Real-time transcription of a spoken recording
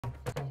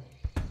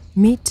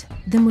Meet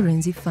the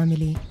Murenzi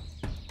family.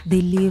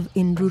 They live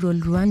in rural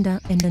Rwanda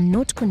and are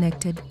not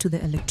connected to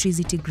the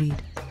electricity grid.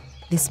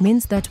 This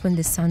means that when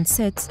the sun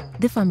sets,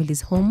 the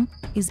family's home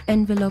is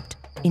enveloped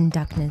in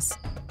darkness.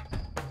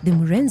 The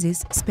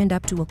Murenzis spend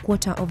up to a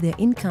quarter of their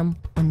income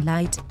on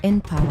light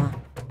and power.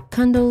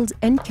 Candles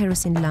and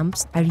kerosene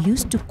lamps are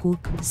used to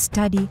cook,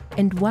 study,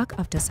 and work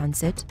after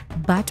sunset,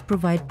 but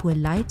provide poor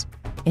light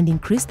and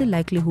increase the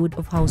likelihood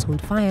of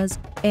household fires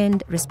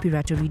and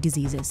respiratory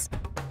diseases.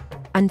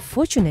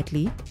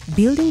 Unfortunately,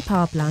 building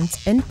power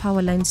plants and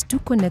power lines to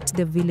connect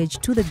the village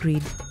to the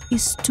grid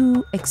is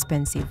too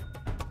expensive.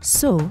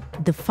 So,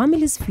 the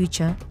family's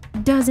future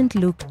doesn't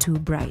look too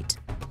bright.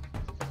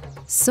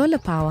 Solar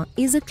power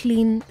is a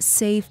clean,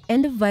 safe,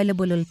 and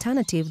available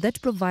alternative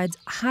that provides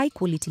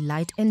high-quality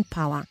light and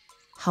power.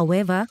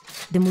 However,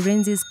 the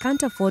Murenzis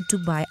can't afford to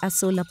buy a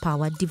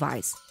solar-powered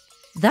device.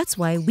 That's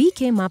why we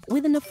came up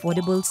with an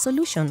affordable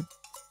solution.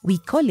 We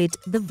call it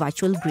the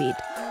virtual grid.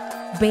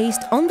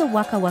 Based on the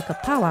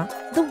WakaWaka Power,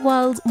 the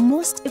world's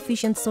most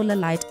efficient solar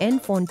light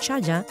and phone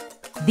charger,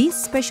 this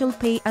special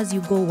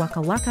pay-as-you-go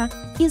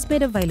WakaWaka is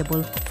made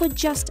available for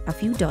just a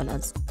few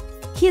dollars.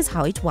 Here's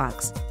how it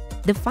works.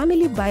 The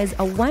family buys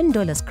a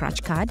 $1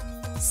 scratch card,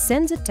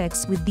 sends a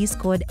text with this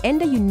code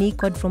and a unique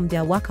code from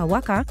their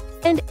WakaWaka,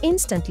 and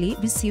instantly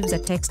receives a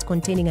text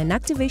containing an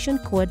activation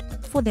code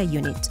for their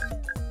unit.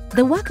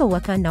 The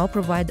WakaWaka now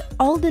provides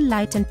all the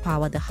light and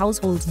power the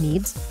household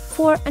needs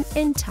for an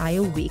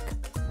entire week.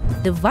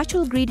 The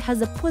virtual grid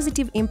has a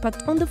positive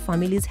impact on the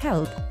family's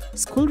health,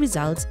 school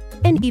results,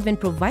 and even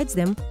provides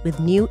them with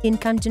new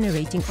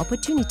income-generating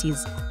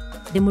opportunities.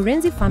 The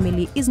Murenzi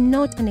family is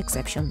not an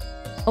exception.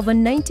 Over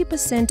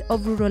 90%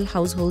 of rural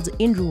households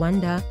in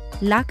Rwanda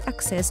lack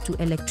access to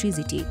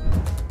electricity,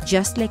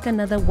 just like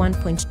another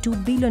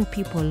 1.2 billion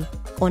people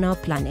on our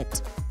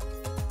planet.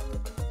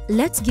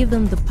 Let's give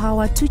them the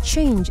power to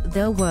change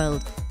their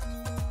world.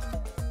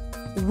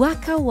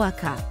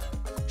 WakaWaka.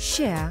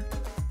 Share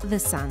the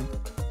sun.